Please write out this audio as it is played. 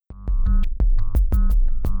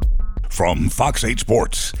From Fox 8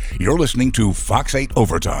 Sports, you're listening to Fox 8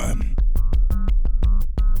 Overtime.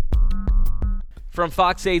 From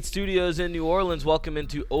Fox 8 Studios in New Orleans, welcome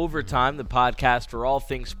into Overtime, the podcast for all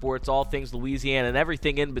things sports, all things Louisiana, and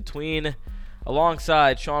everything in between.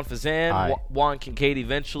 Alongside Sean Fazan, Juan Kincaid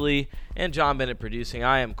eventually, and John Bennett producing.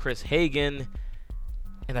 I am Chris Hagan,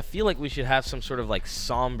 and I feel like we should have some sort of like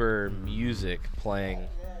somber music playing.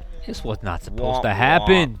 This was not supposed to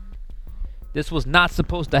happen. This was not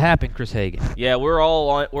supposed to happen, Chris Hagan. Yeah, we're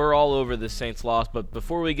all over the Saints loss, but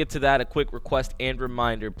before we get to that, a quick request and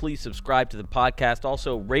reminder. Please subscribe to the podcast.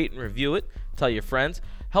 Also, rate and review it. Tell your friends.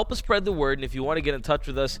 Help us spread the word, and if you want to get in touch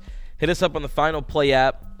with us, hit us up on the Final Play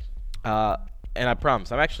app. And I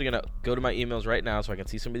promise, I'm actually going to go to my emails right now so I can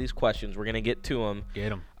see some of these questions. We're going to get to them. Get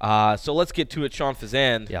them. So let's get to it, Sean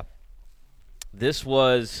Fazan. Yep. This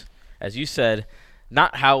was, as you said,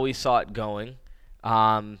 not how we saw it going.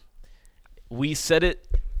 We said it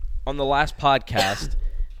on the last podcast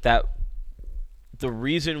that the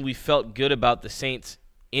reason we felt good about the Saints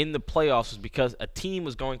in the playoffs was because a team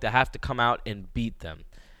was going to have to come out and beat them.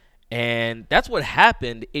 And that's what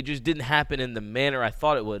happened. It just didn't happen in the manner I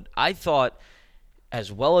thought it would. I thought,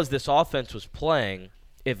 as well as this offense was playing,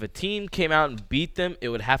 if a team came out and beat them, it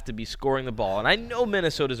would have to be scoring the ball. And I know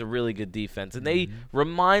Minnesota's a really good defense, and they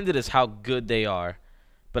reminded us how good they are.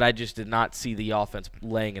 But I just did not see the offense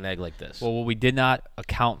laying an egg like this. Well, what we did not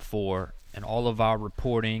account for in all of our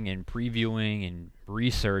reporting and previewing and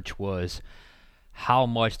research was how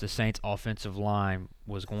much the Saints' offensive line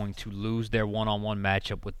was going to lose their one-on-one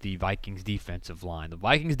matchup with the Vikings' defensive line. The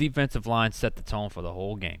Vikings' defensive line set the tone for the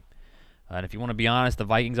whole game. And if you want to be honest, the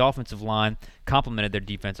Vikings' offensive line complemented their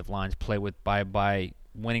defensive line's play by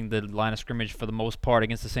winning the line of scrimmage for the most part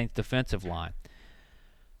against the Saints' defensive line.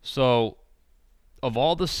 So, of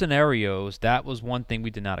all the scenarios, that was one thing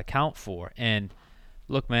we did not account for. And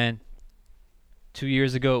look, man, 2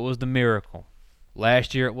 years ago it was the miracle.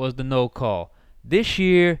 Last year it was the no call. This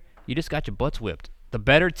year you just got your butts whipped. The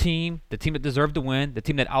better team, the team that deserved to win, the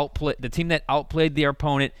team that outplayed their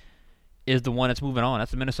opponent is the one that's moving on.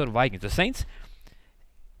 That's the Minnesota Vikings. The Saints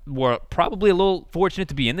were probably a little fortunate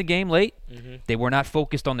to be in the game late. Mm-hmm. They were not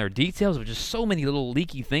focused on their details. There were just so many little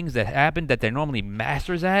leaky things that happened that they're normally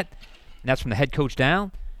masters at. And that's from the head coach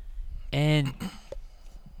down, and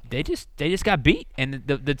they just got beat. And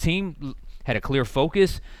the team had a clear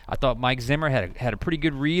focus. I thought Mike Zimmer had a pretty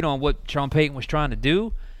good read on what Sean Payton was trying to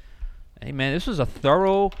do. Hey man, this was a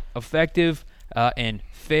thorough, effective, and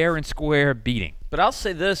fair and square beating. But I'll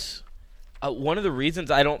say this: one of the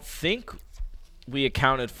reasons I don't think we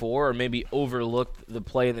accounted for or maybe overlooked the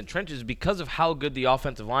play in the trenches is because of how good the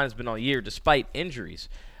offensive line has been all year, despite injuries.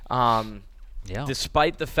 Yeah.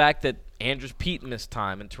 Despite the fact that Andrews Pete missed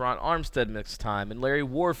time and Teron Armstead missed time and Larry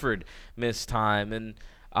Warford missed time. And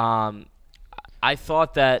I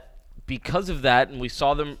thought that because of that, and we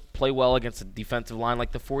saw them play well against a defensive line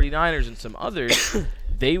like the 49ers and some others,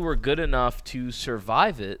 they were good enough to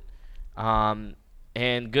survive it and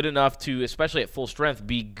good enough to, especially at full strength,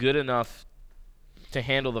 be good enough to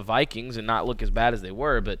handle the Vikings and not look as bad as they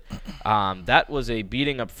were. But that was a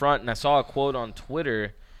beating up front. And I saw a quote on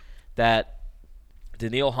Twitter that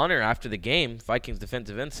Daniil Hunter, after the game, Vikings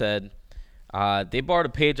defensive end, said they borrowed a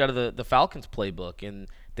page out of the Falcons playbook, and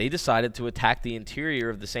they decided to attack the interior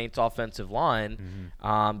of the Saints offensive line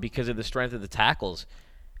because of the strength of the tackles.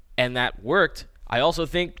 And that worked. I also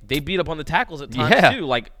think they beat up on the tackles at times, too.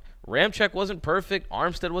 Like, Ramczyk wasn't perfect.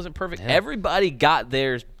 Armstead wasn't perfect. Yeah. Everybody got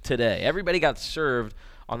theirs today. Everybody got served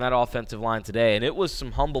on that offensive line today, and it was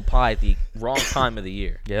some humble pie at the wrong time of the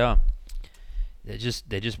year. Yeah. They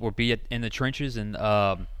just were in the trenches, and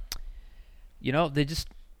they just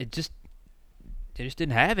didn't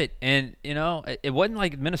have it. And it wasn't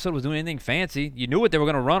like Minnesota was doing anything fancy. You knew what they were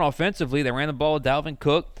going to run offensively. They ran the ball with Dalvin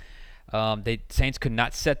Cook. Saints could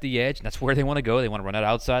not set the edge. That's where they want to go. They want to run that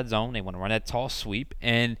outside zone. They want to run that toss sweep.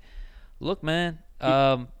 And look, man,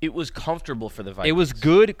 it was comfortable for the Vikings. It was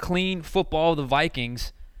good, clean football of the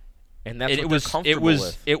Vikings. And that's what they're comfortable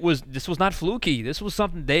with. This was not fluky. This was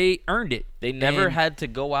something they earned it. They never had to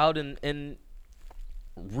go out and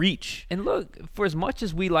reach. And look, for as much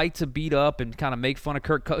as we like to beat up and kind of make fun of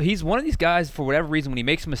Kirk Cousins, he's one of these guys, for whatever reason, when he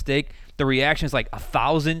makes a mistake, the reaction is like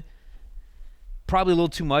 1,000. Probably a little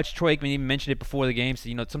too much. Troy Aikman even mentioned it before the game. So,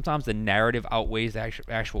 sometimes the narrative outweighs the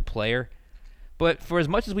actual player. But for as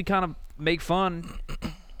much as we kind of make fun,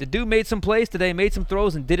 the dude made some plays today, made some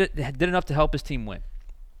throws, and did enough to help his team win.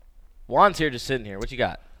 Juan's here just sitting here. What you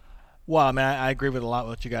got? Well, I mean, I agree with a lot of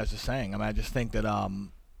what you guys are saying. I mean, I just think that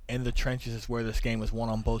in the trenches is where this game was won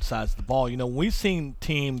on both sides of the ball. We've seen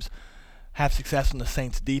teams have success on the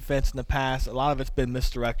Saints defense in the past. A lot of it's been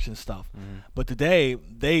misdirection stuff. But today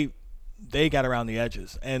they got around the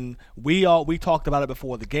edges. And we talked about it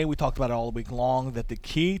before the game. We talked about it all week long, that the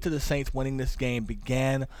key to the Saints winning this game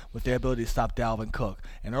began with their ability to stop Dalvin Cook.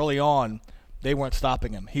 And early on, they weren't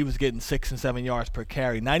stopping him. He was getting 6 and 7 yards per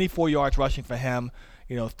carry. 94 yards rushing for him,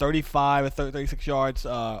 35 or 36 yards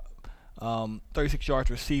 36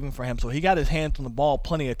 yards receiving for him. So he got his hands on the ball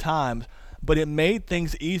plenty of times, but it made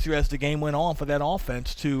things easier as the game went on for that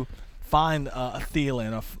offense to find a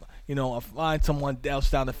Thielen or find someone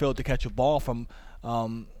else down the field to catch a ball from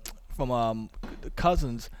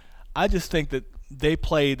Cousins. I just think that they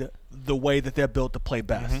played the way that they're built to play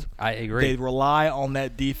best. I agree. They rely on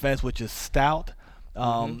that defense, which is stout.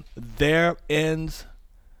 Their ends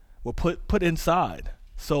were put inside.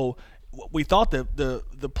 So we thought that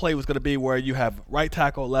the play was going to be where you have right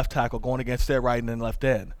tackle, left tackle going against their right and then left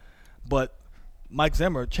end. But Mike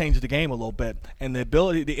Zimmer changed the game a little bit, and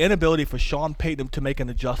the inability for Sean Payton to make an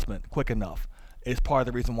adjustment quick enough is part of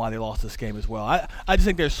the reason why they lost this game as well. I just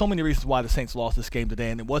think there's so many reasons why the Saints lost this game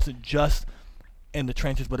today, and it wasn't just in the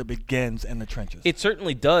trenches, but it begins in the trenches. It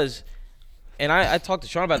certainly does. And I talked to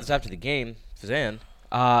Sean about this after the game, Fazan.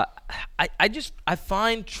 I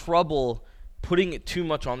find trouble putting it too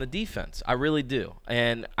much on the defense. I really do.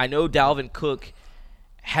 And I know Dalvin Cook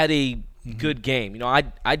had a good game.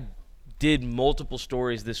 I did multiple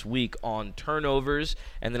stories this week on turnovers,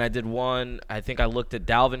 and then I did one. I think I looked at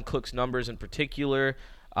Dalvin Cook's numbers in particular,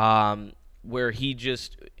 where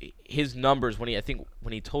his numbers when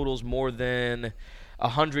he totals more than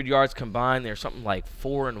 100 yards combined, they're something like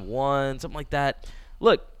 4-1, something like that.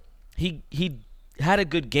 Look, he had a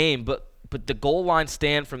good game, but the goal line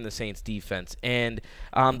stand from the Saints defense, and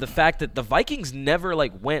the fact that the Vikings never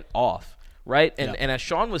went off, right? And as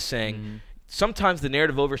Sean was saying, sometimes the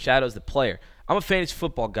narrative overshadows the player. I'm a fantasy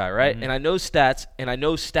football guy, right? And I know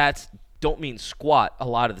stats, don't mean squat a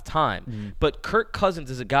lot of the time. But Kirk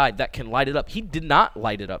Cousins is a guy that can light it up. He did not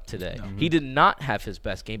light it up today. He did not have his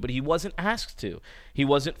best game, but he wasn't asked to. He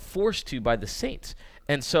wasn't forced to by the Saints.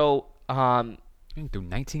 And so He threw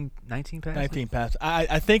 19 passes? 19 passes.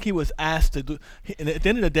 I think he was asked to do – and at the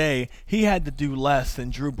end of the day, he had to do less than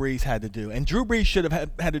Drew Brees had to do. And Drew Brees should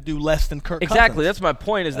have had to do less than Kirk Cousins. Exactly. That's my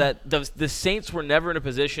point, is that the Saints were never in a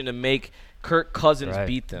position to make Kirk Cousins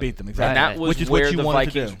beat them. Beat them, exactly. And that was Which is where what you the wanted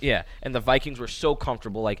Vikings to do. Yeah, and the Vikings were so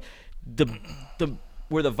comfortable. Where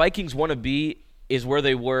the Vikings want to be is where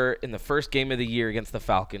they were in the first game of the year against the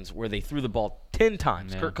Falcons, where they threw the ball 10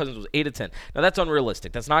 times. Kirk Cousins was 8 of 10. Now, that's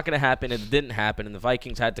unrealistic. That's not going to happen. It didn't happen, and the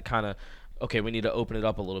Vikings had to kind of, we need to open it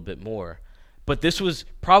up a little bit more. But this was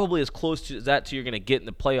probably as close to that to you're going to get in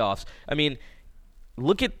the playoffs. I mean,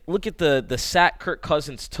 look at the sack Kirk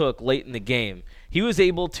Cousins took late in the game. He was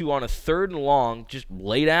able to, on a 3rd and long, just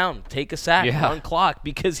lay down, take a sack, run clock,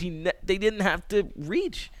 because they didn't have to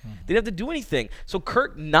reach. They didn't have to do anything. So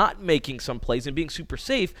Kirk not making some plays and being super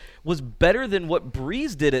safe was better than what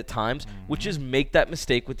Brees did at times, which is make that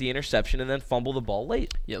mistake with the interception and then fumble the ball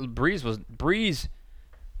late. Yeah, Brees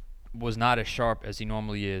was not as sharp as he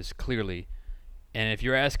normally is, clearly. And if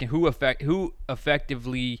you're asking who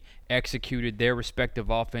effectively executed their respective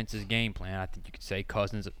offense's game plan, I think you could say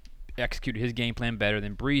Cousins executed his game plan better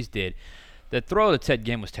than Brees did. The throw to Ted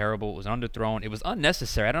Ginn was terrible. It was underthrown. It was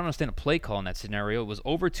unnecessary. I don't understand a play call in that scenario. It was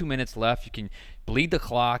over 2 minutes left. You can bleed the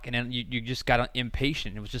clock, and then you just got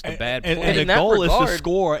impatient. It was just a bad play. And the goal is to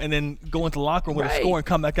score and then go into the locker room with a score and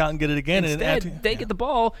come back out and get it again. Instead, they get the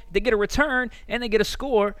ball, they get a return, and they get a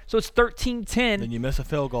score. So it's 13-10. Then you miss a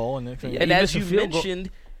field goal. And as you mentioned,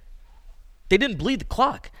 they didn't bleed the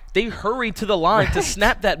clock. They hurried to the line to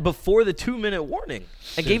snap that before the 2-minute warning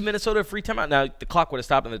and gave Minnesota a free timeout. Now, the clock would have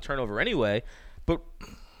stopped in the turnover anyway, but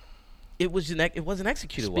it wasn't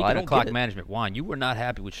executed well. Speaking of clock management, Juan, you were not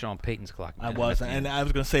happy with Sean Payton's clock management. I wasn't. And I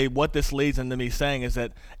was going to say what this leads into me saying is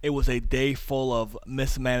that it was a day full of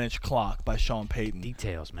mismanaged clock by Sean Payton.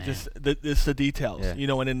 Details, man. It's the details. Yeah.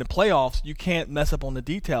 And in the playoffs, you can't mess up on the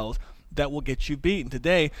details that will get you beaten.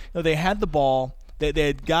 Today, they had the ball. They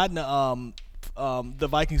had gotten the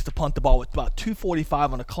Vikings to punt the ball with about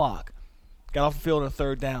 2:45 on the clock. Got off the field on a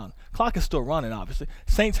 3rd down. Clock is still running, obviously.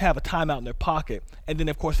 Saints have a timeout in their pocket, and then,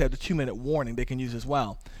 of course, they have the 2-minute warning they can use as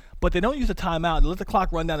well. But they don't use the timeout. They let the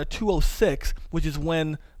clock run down to 2:06, which is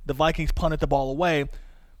when the Vikings punted the ball away.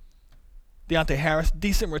 Deontay Harris,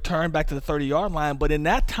 decent return back to the 30-yard line, but in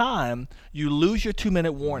that time, you lose your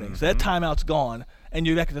 2-minute warning. So that timeout's gone, and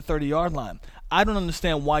you're back at the 30-yard line. I don't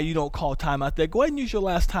understand why you don't call timeout there. Go ahead and use your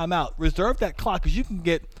last timeout. Reserve that clock, because you can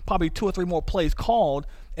get probably 2 or 3 more plays called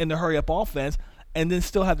in the hurry-up offense and then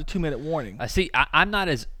still have the 2-minute warning. I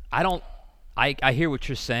hear what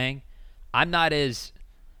you're saying. I'm not as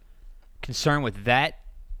concerned with that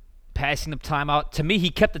passing the timeout. To me, he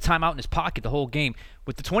kept the timeout in his pocket the whole game.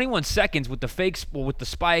 With the 21 seconds, with the fakes, with the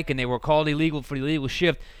spike, and they were called illegal for the illegal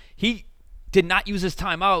shift, he did not use his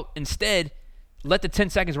timeout. Instead, let the 10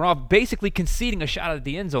 seconds run off, basically conceding a shot at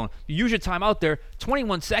the end zone. You use your timeout there,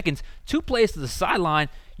 21 seconds, 2 plays to the sideline.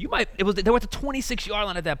 They were at the 26-yard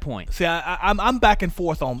line at that point. See, I'm back and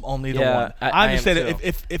forth on either one. I just say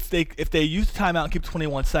that if they use the timeout and keep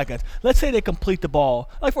 21 seconds, let's say they complete the ball.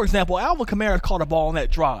 Like, for example, Alvin Kamara caught a ball on that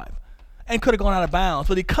drive and could have gone out of bounds,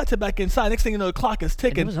 but he cuts it back inside. Next thing you know, the clock is ticking.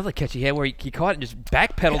 And there was another catch he had where he caught it and just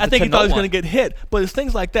backpedaled. I think he thought he was going to get hit. But it's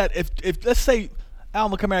things like that. If let's say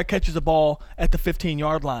Alvin Kamara catches a ball at the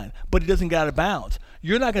 15-yard line, but he doesn't get out of bounds,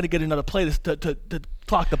 you're not going to get another play to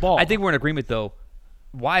clock the ball. I think we're in agreement, though.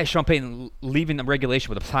 Why is Sean Payton leaving the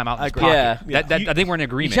regulation with a timeout in his pocket? Yeah. I think we're in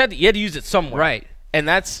agreement. You had to use it somewhere. Right. And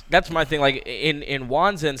that's my thing. Like, in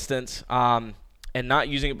Juan's instance, and not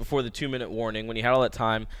using it before the 2-minute warning when you had all that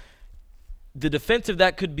time, the defense of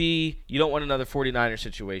that could be you don't want another 49er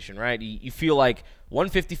situation, right? You feel like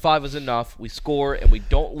 155 is enough. We score, and we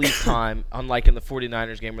don't leave time, unlike in the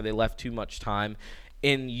 49ers game where they left too much time.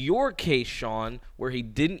 In your case, Sean, where he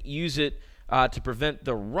didn't use it to prevent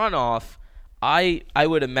the runoff, I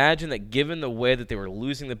would imagine that given the way that they were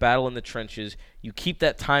losing the battle in the trenches, you keep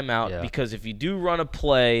that timeout because if you do run a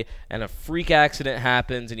play and a freak accident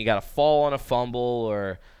happens and you got to fall on a fumble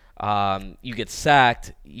or you get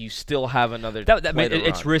sacked, you still have another play to run.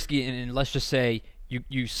 It's risky, and let's just say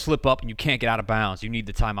you slip up and you can't get out of bounds. You need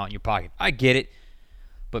the timeout in your pocket. I get it,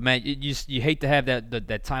 but, man, you hate to have that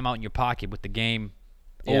timeout in your pocket with the game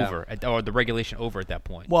over or the regulation over at that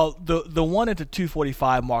point. Well, the one at the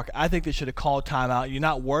 2:45 mark, I think they should have called timeout. You're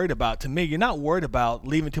not worried about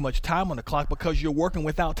leaving too much time on the clock because you're working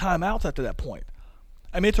without timeouts after that point.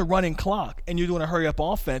 I mean, it's a running clock, and you're doing a hurry-up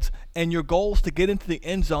offense, and your goal is to get into the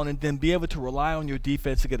end zone and then be able to rely on your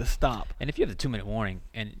defense to get a stop. And if you have the 2-minute warning,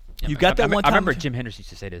 and you got that one time. I remember Jim Henderson used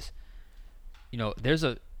to say this.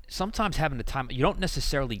 Sometimes having the time, you don't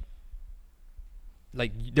necessarily.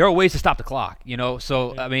 Like, there are ways to stop the clock,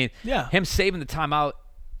 So, I mean, him saving the timeout,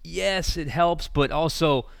 yes, it helps, but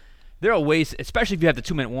also there are ways, especially if you have the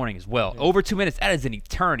 2-minute warning as well. Yeah. Over 2 minutes, that is an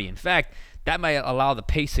eternity. In fact, that might allow the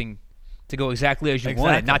pacing to go exactly as you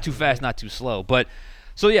want it. Not too fast, not too slow. But,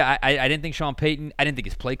 so, yeah, I didn't think Sean Payton, I didn't think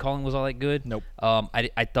his play calling was all that good. Nope.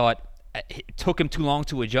 I thought it took him too long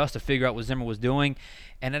to adjust to figure out what Zimmer was doing.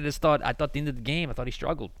 And I thought at the end of the game, I thought he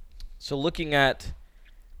struggled. So, looking at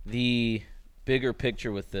the bigger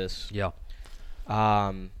picture with this. Yeah.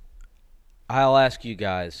 I'll ask you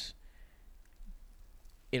guys.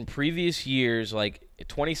 In previous years, like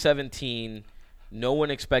 2017, no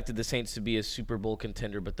one expected the Saints to be a Super Bowl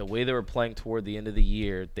contender, but the way they were playing toward the end of the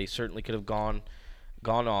year, they certainly could have gone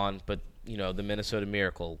on, but, the Minnesota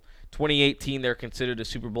Miracle. 2018, they're considered a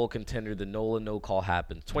Super Bowl contender. The Nola no-call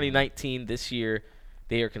happened. 2019, this year,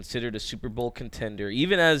 they are considered a Super Bowl contender,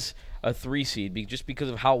 even as a 3 seed, just because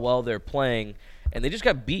of how well they're playing. And they just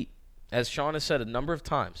got beat, as Sean has said a number of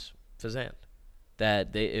times, Fazan,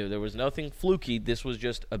 that there was nothing fluky. This was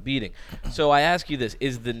just a beating. So I ask you this.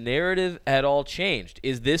 Is the narrative at all changed?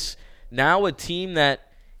 Is this now a team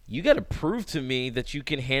that you got to prove to me that you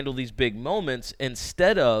can handle these big moments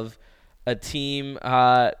instead of a team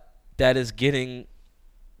that is getting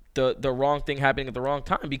the wrong thing happening at the wrong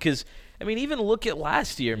time? Because, I mean, even look at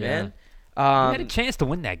last year, man. They had a chance to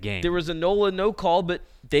win that game. There was a Nola no call, but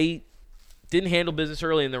they didn't handle business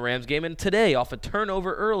early in the Rams game. And today, off a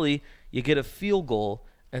turnover early, you get a field goal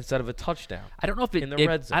instead of a touchdown. I don't know if in the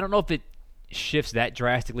red zone. I don't know if it shifts that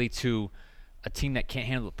drastically to a team that can't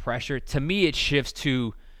handle the pressure. To me, it shifts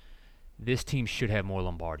to this team should have more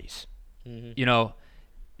Lombardis. Mm-hmm.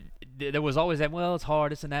 There was always that, well, it's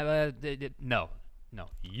hard, this and that. No.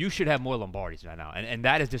 You should have more Lombardis right now, and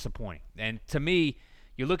that is disappointing. And to me,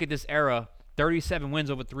 you look at this era, 37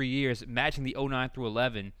 wins over 3 years, matching the 09 through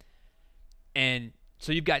 11, and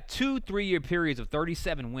so you've got 2 3-year periods of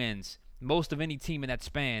 37 wins, most of any team in that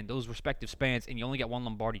span, those respective spans, and you only got one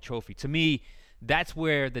Lombardi trophy. To me, that's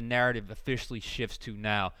where the narrative officially shifts to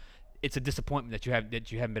now. It's a disappointment that you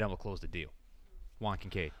haven't been able to close the deal. Juan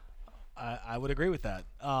Kincaid. I would agree with that.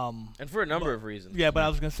 And for a number of reasons. Yeah, but I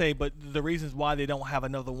was going to say, but the reasons why they don't have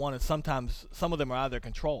another one is sometimes some of them are out of their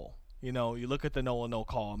control. You look at the Nola no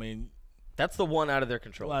call. I mean, that's the one out of their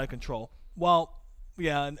control. Out of control. Well,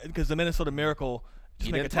 yeah, because the Minnesota Miracle,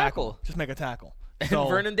 just make a tackle. Just make a tackle. So, and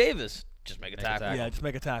Vernon Davis, just make a tackle. Yeah, just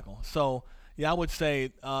make a tackle. So, yeah, I would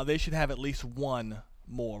say they should have at least one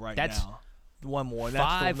more now. One more.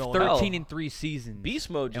 That's 13-3 seasons.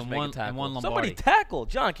 Beast mode just make a tackle. And one Lombardi. Somebody tackle.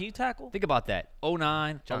 John, can you tackle? Think about that.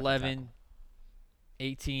 09, John 11,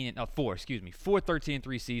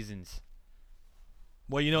 13-3 seasons.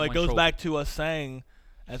 Well, it One goes trophy. back to us saying,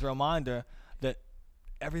 as a reminder, that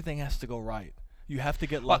everything has to go right. You have to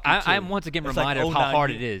get lucky. I'm once again It's reminded of how 09,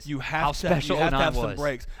 hard it is. You have how to, special you have to 09 have some was.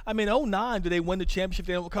 breaks. I mean, 09, do they win the championship if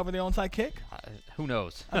they don't cover the onside kick? Who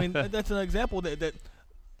knows? I mean, that's an example that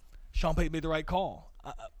Sean Payton made the right call.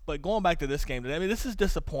 But going back to this game today, I mean, this is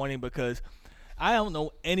disappointing because I don't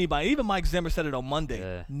know anybody. Even Mike Zimmer said it on Monday.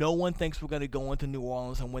 Yeah. No one thinks we're going to go into New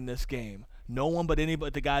Orleans and win this game. No one but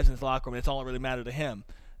the guys in his locker room. It's all that really mattered to him.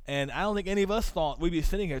 And I don't think any of us thought we'd be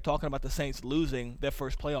sitting here talking about the Saints losing their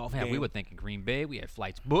first playoff Man, game. we were thinking Green Bay. We had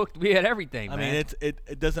flights booked. We had everything, I man. mean,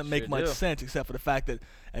 it doesn't make Sure much do. sense except for the fact that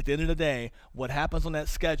at the end of the day, what happens on that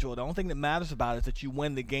schedule, the only thing that matters about it is that you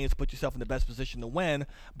win the games, put yourself in the best position to win.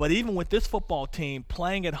 But even with this football team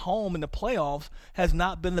playing at home in the playoffs has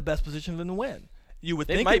not been the best position to win. You would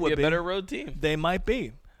They think might it would be a better road team. They might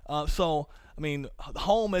be. So, I mean,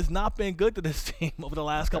 home has not been good to this team over the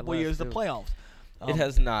last couple of years, the playoffs. It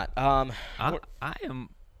has not. I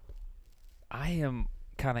am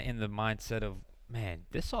kind of in the mindset of, man,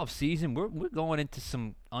 this offseason we're going into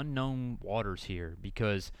some unknown waters here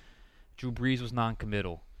because Drew Brees was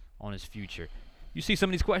non-committal on his future. You see some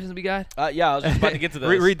of these questions we got? Yeah, I was just about to get to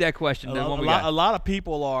those. Read that question. The one we got. A lot of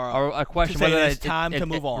people are Or a question saying whether it's time to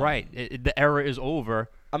move on. Right. The era is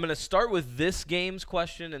over. I'm going to start with this game's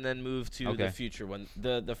question and then move to Okay. the future one.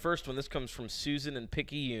 The first one, this comes from Susan in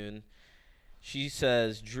Picayune. She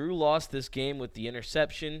says, Drew lost this game with the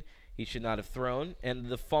interception he should not have thrown and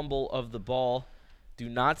the fumble of the ball. Do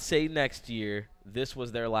not say next year this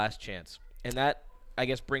was their last chance. And that, I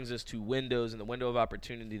guess, brings us to windows and the window of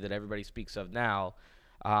opportunity that everybody speaks of now.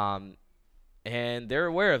 And they're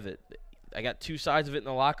aware of it. I got two sides of it in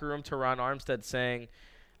the locker room. Teron Armstead saying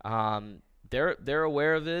they're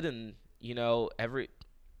aware of it, and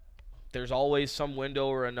there's always some window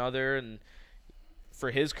or another. And for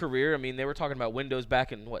his career, I mean, they were talking about windows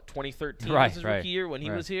back in 2013 was his rookie year when he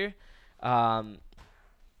was here.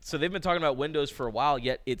 So they've been talking about windows for a while,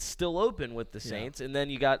 yet it's still open with the Saints. And then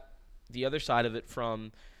you got the other side of it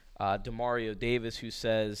from Demario Davis, who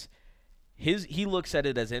says he looks at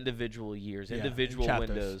it as individual years, individual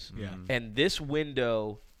windows. Yeah. And this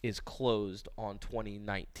window is closed on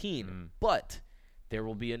 2019. But there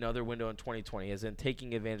will be another window in 2020, as in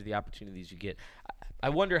taking advantage of the opportunities you get. I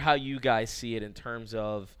wonder how you guys see it in terms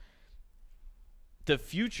of the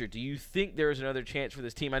future. Do you think there is another chance for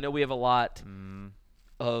this team? I know we have a lot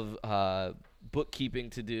of bookkeeping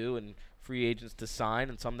to do and free agents to sign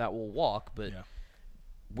and some that will walk, but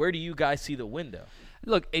where do you guys see the window?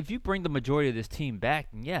 Look, if you bring the majority of this team back,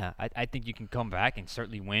 then I think you can come back and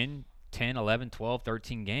certainly win 10, 11, 12,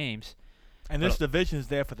 13 games. And this division is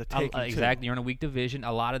there for the taking, exactly. You're in a weak division.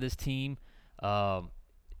 A lot of this team, a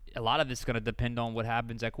lot of it's going to depend on what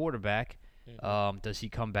happens at quarterback. Does he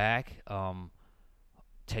come back?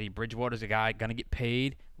 Teddy Bridgewater's a guy going to get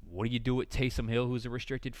paid. What do you do with Taysom Hill, who's a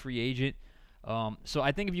restricted free agent? So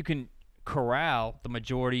I think if you can corral the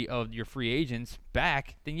majority of your free agents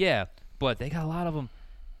back, then yeah. But they got a lot of them.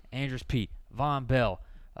 Andrews Pete, Von Bell.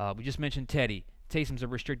 We just mentioned Teddy. Taysom's a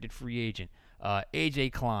restricted free agent.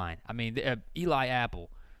 A.J. Klein. I mean, Eli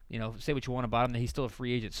Apple. Say what you want about him, that he's still a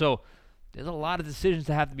free agent. So there's a lot of decisions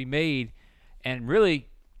that have to be made. And really,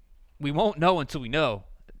 we won't know until we know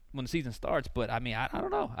when the season starts. But, I mean, I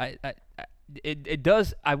don't know. It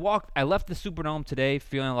does. I left the Superdome today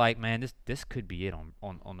feeling like, man, this could be it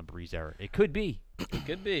on the Breeze era. It could be. It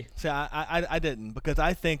could be. See, I didn't, because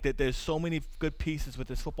I think that there's so many good pieces with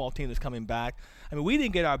this football team that's coming back. I mean, we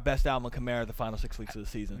didn't get our best Alvin Kamara the final 6 weeks of the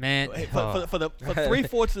season. Man, for 3/4 of the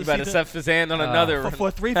You better season. set his hand on another.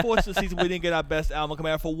 For 3/4 of the season, we didn't get our best Alvin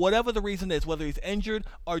Kamara for whatever the reason is, whether he's injured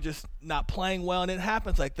or just not playing well, and it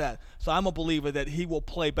happens like that. So I'm a believer that he will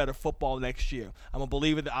play better football next year. I'm a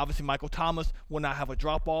believer that obviously Michael Thomas will not have a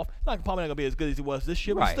drop off. Probably not going to be as good as he was this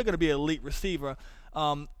year, but he's still going to be an elite receiver.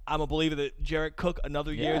 I'm a believer that Jared Cook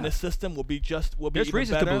another year in this system will be There's even better.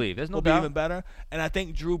 reasons to believe. There's no will doubt. be even better. And I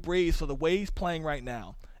think Drew Brees, so the way he's playing right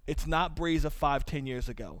now, it's not Brees of 5-10 years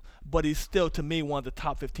ago, but he's still, to me, one of the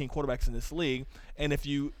top 15 quarterbacks in this league. And if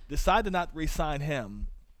you decide to not re-sign him,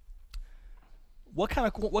 what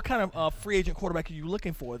kind of free agent quarterback are you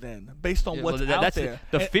looking for then, based on what's out there?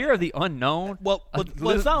 The fear of the unknown. Well,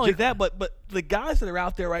 it's not only that, but the guys that are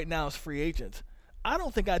out there right now as free agents, I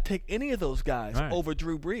don't think I'd take any of those guys over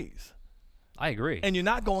Drew Brees. I agree. And you're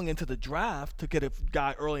not going into the draft to get a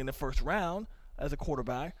guy early in the first round as a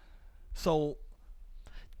quarterback. So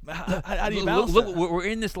how do you balance that? We're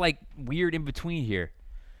in this weird in between here,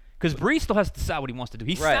 because Brees still has to decide what he wants to do.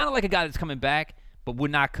 He sounded like a guy that's coming back, but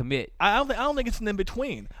would not commit. I don't think it's an in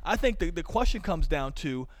between. I think the question comes down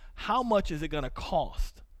to how much is it going to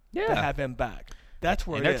cost to have him back. That's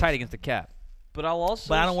where and it they're is. tight against the cap. But I'll also.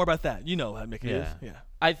 But I don't worry about that. You know how Mickey is. Yeah.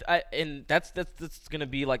 And that's going to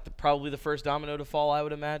be like probably the first domino to fall, I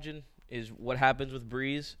would imagine, is what happens with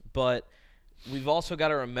Breeze. But we've also got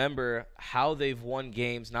to remember how they've won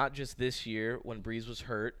games, not just this year when Breeze was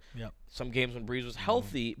hurt. Yep. Some games when Breeze was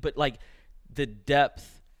healthy, but like the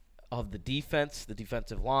depth of the defense, the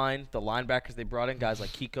defensive line, the linebackers they brought in, guys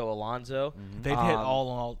like Kiko Alonso. They've hit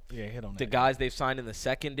all hit on that. The guys they've signed in the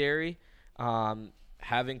secondary.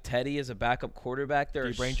 Having Teddy as a backup quarterback,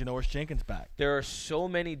 You bring Janoris Jenkins back. there are so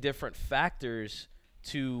many different factors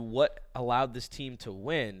to what allowed this team to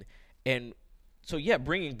win. And so, yeah,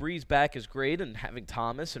 bringing Breeze back is great and having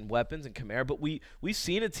Thomas and weapons and Kamara, but we've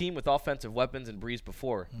seen a team with offensive weapons and Breeze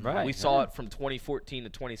before. Right. We saw it from 2014 to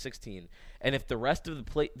 2016. And if the rest of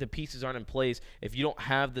the pieces aren't in place, if you don't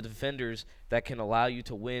have the defenders that can allow you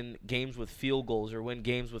to win games with field goals or win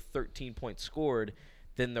games with 13 points scored,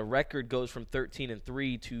 then the record goes from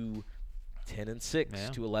 13-3 to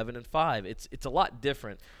 10-6 to 11-5. It's a lot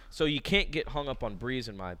different. So you can't get hung up on Breeze,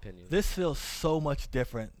 in my opinion. This feels so much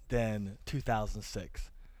different than 2006.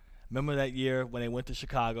 Remember that year when they went to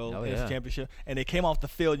Chicago in the championship, and they came off the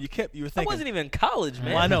field. You were thinking. I wasn't even in college,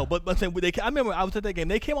 man. Well, I know, but I remember I was at that game.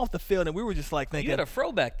 They came off the field, and we were just like thinking. You had a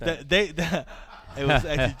throwback then. It was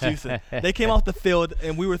actually juicing. They came off the field,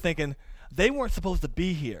 and we were thinking they weren't supposed to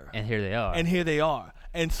be here. And here they are.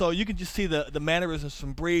 And so you can just see the mannerisms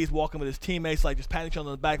from Breeze walking with his teammates, like just patting each other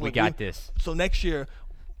on the back. We got this. So next year,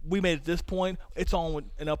 we made it this point. It's on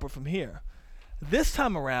and upward from here. This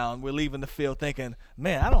time around, we're leaving the field thinking,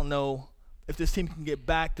 man, I don't know if this team can get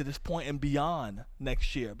back to this point and beyond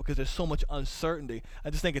next year because there's so much uncertainty. I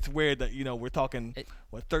just think it's weird that, we're talking,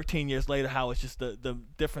 13 years later, how it's just the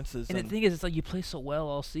differences. And the thing is, it's like you play so well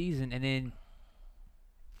all season, and then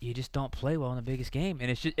you just don't play well in the biggest game, and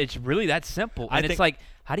it's really that simple. And it's like,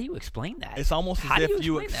 how do you explain that? It's almost as if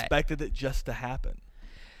you expected it just to happen.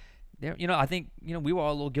 There, I think we were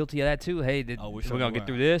all a little guilty of that too. Hey, we're gonna get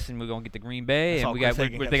through this, and we're gonna get to Green Bay, and we're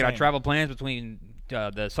thinking our travel plans between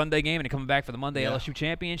the Sunday game and coming back for the Monday LSU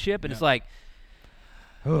championship, and it's like,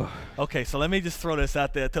 okay, so let me just throw this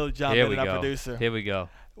out there. I told John Bennett, our producer. Here we go.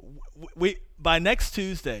 We by next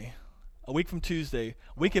Tuesday. A week from Tuesday,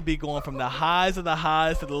 we could be going from the highs of the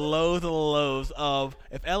highs to the lows of the lows of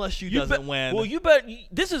if LSU doesn't win. Well, you bet.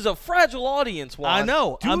 This is a fragile audience, Juan. I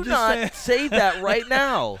know. Do not say that right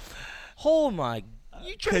now. Oh, my.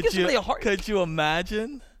 You trying to get somebody a heart. Could you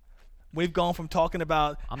imagine? We've gone from talking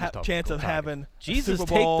about chance of having Jesus,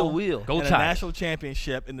 Super Bowl take the wheel. and a national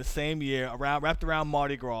championship in the same year, wrapped around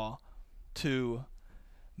Mardi Gras, to,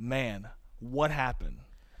 man, what happened?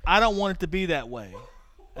 I don't want it to be that way.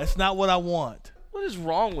 That's not what I want. What is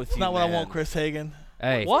wrong with you, It's not what man? I want, Chris Hagan.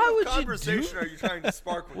 Hey, why would what you conversation are you trying to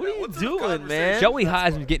spark with What that? are you What doing, conversation man? Joey that's Heisman's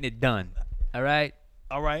sparking? getting it done. All right.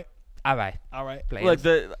 All right. Players.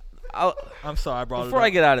 Look, I'm sorry I brought before it up. I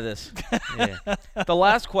get out of this, Yeah. the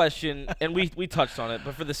last question, and we touched on it,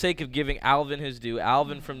 but for the sake of giving Alvin his due,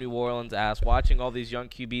 Alvin from New Orleans asked, watching all these young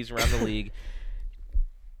QBs around the league,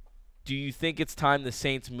 do you think it's time the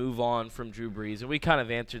Saints move on from Drew Brees? And we kind of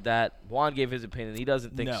answered that. Juan gave his opinion. He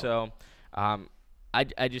doesn't think so.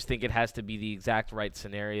 I just think it has to be the exact right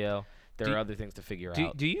scenario. There are other things to figure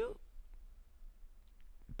out. Do you,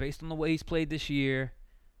 based on the way he's played this year,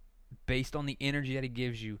 based on the energy that he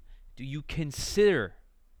gives you, do you consider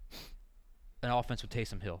an offense with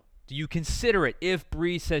Taysom Hill? Do you consider it if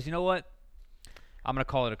Breeze says, you know what, I'm going to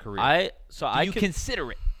call it a career? Do you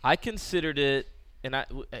consider it? I considered it, and I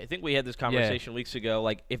think we had this conversation weeks ago.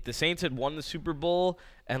 Like, if the Saints had won the Super Bowl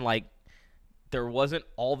and, like, there wasn't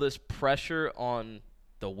all this pressure on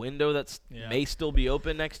the window that may still be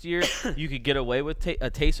open next year, you could get away with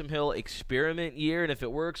a Taysom Hill experiment year, and if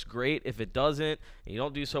it works, great. If it doesn't, and you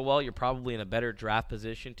don't do so well, you're probably in a better draft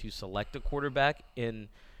position to select a quarterback in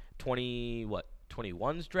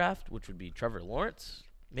 21's draft, which would be Trevor Lawrence,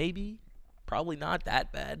 maybe. Probably not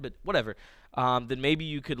that bad, but whatever. Then maybe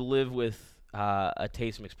you could live with a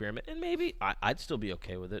Taysom experiment, and maybe I'd still be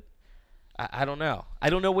okay with it. I don't know. I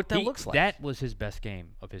don't know what that looks like. That was his best game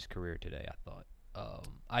of his career today, I thought.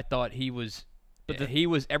 I thought he was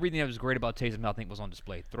everything that was great about Taysom Hill, I think, was on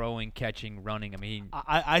display. Throwing, catching, running. I mean,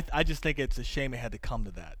 I just think it's a shame it had to come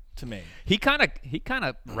to that. To me, he kind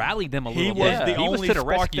of rallied them a little bit. He was the he was only to the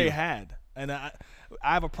spark rescue. they had, and I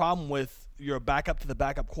have a problem with you're a backup to the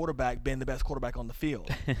backup quarterback being the best quarterback on the field.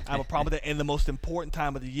 I have a problem with that in the most important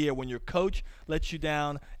time of the year when your coach lets you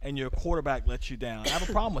down and your quarterback lets you down. I have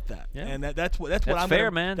a problem with that. Yeah. And that's what I'm fair,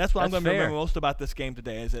 gonna, man. That's what I'm That's going to fair. remember most about this game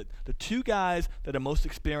today is that the two guys that are most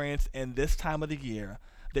experienced in this time of the year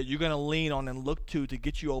that you're going to lean on and look to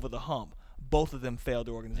get you over the hump, both of them failed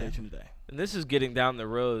the organization today. And this is getting down the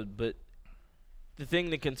road, but the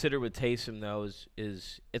thing to consider with Taysom, though,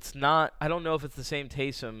 is it's not – I don't know if it's the same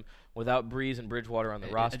Taysom without Breeze and Bridgewater on the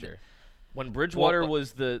roster. When Bridgewater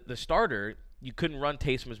was the starter, you couldn't run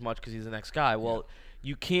Taysom as much because he's the next guy. Well,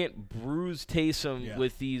 you can't bruise Taysom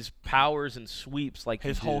with these powers and sweeps like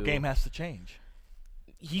his whole game has to change.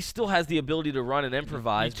 He still has the ability to run and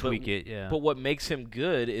improvise, tweak it, yeah. But what makes him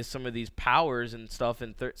good is some of these powers and stuff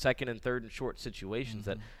in second and third and short situations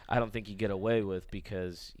that I don't think you get away with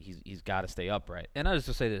because he's got to stay upright. And I just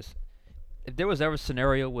to say this: if there was ever a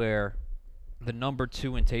scenario where the number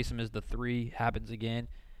 2 and Taysom is the 3 happens again,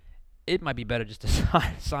 it might be better just to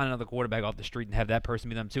sign another quarterback off the street and have that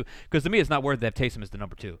person be number 2. Because to me, it's not worth that Taysom is the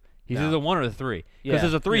number 2. He's either 1 or the 3. Because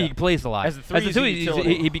as a 3, he plays a lot. As a 3, as a 2,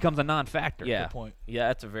 he becomes a non-factor. Yeah. Good point. Yeah,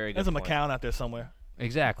 that's a very good There's a point. McCown out there somewhere.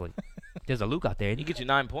 Exactly. There's a Luke out there. He gets you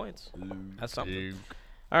 9 points. That's something.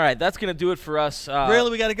 All right, that's going to do it for us.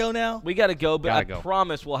 Really? We got to go now? We got to go, but I Gotta go.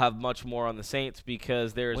 promise we'll have much more on the Saints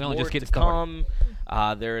because there is We only more just to getting started.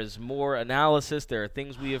 come. There is more analysis. There are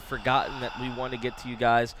things we have forgotten that we want to get to you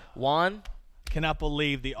guys. Juan, Cannot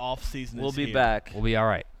believe the offseason we'll is be here. back. We'll be all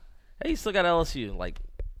right. Hey, you still got LSU.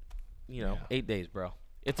 8 days, bro.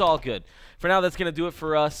 It's all good. For now, that's going to do it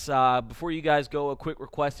for us. Before you guys go, a quick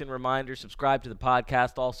request and reminder, subscribe to the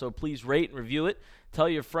podcast. Also, please rate and review it. Tell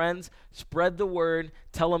your friends. Spread the word.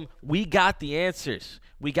 Tell them we got the answers.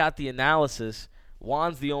 We got the analysis.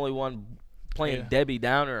 Juan's the only one playing Debbie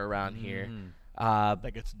Downer around here.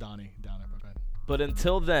 That gets Donnie Downer. But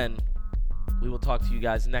until then, we will talk to you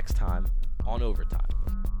guys next time on Overtime.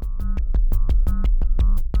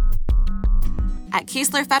 At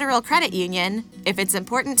Keesler Federal Credit Union, if it's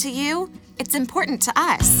important to you, it's important to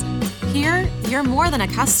us. Here, you're more than a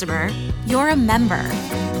customer, you're a member.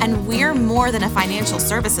 And we're more than a financial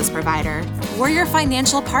services provider. We're your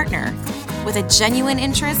financial partner with a genuine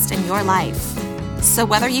interest in your life. So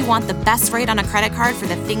whether you want the best rate on a credit card for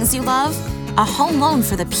the things you love, a home loan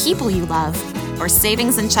for the people you love, or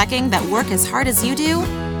savings and checking that work as hard as you do,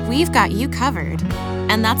 we've got you covered.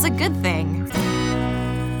 And that's a good thing.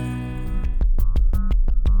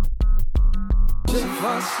 Chip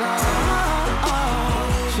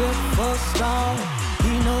for star, he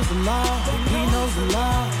knows the law, he knows the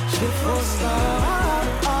law. Chip for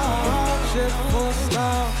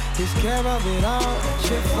star, he's care of it all.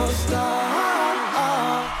 Chip for star.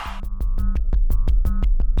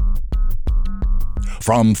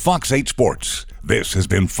 From Fox 8 Sports, this has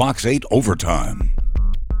been Fox 8 Overtime.